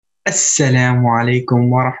Assalamu alaikum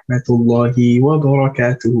wa rahmatullahi wa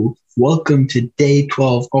barakatuhu. Welcome to day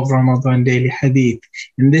 12 of Ramadan Daily Hadith.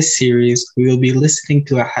 In this series, we will be listening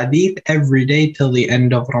to a hadith every day till the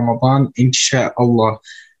end of Ramadan, insha'Allah.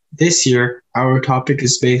 This year, our topic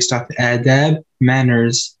is based on adab,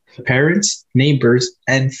 manners, parents, neighbors,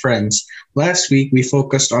 and friends. Last week, we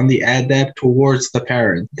focused on the adab towards the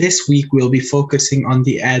parent. This week, we'll be focusing on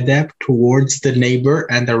the adab towards the neighbor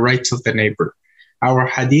and the rights of the neighbor. Our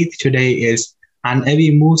hadith today is عن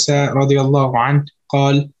أبي موسى رضي الله عنه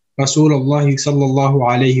قال رسول الله صلى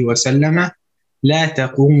الله عليه وسلم لا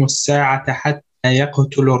تقوم الساعة حتى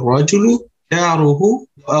يقتل الرجل جاره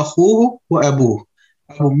وأخوه وأبوه.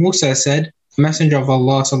 Abu Musa said, the Messenger of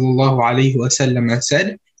Allah sallallahu alayhi wasallam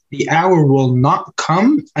said, the hour will not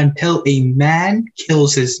come until a man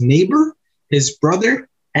kills his neighbor, his brother,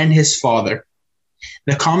 and his father.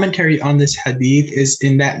 The commentary on this hadith is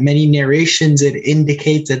in that many narrations it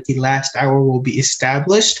indicates that the last hour will be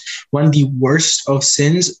established when the worst of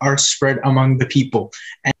sins are spread among the people.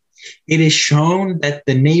 And it is shown that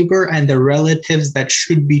the neighbor and the relatives that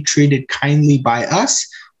should be treated kindly by us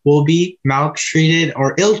will be maltreated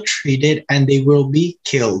or ill-treated and they will be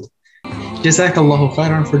killed. Jazakallahu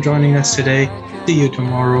khairan for joining us today. See you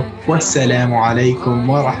tomorrow. Wassalamu alaikum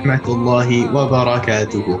wa rahmatullahi wa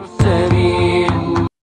barakatuhu.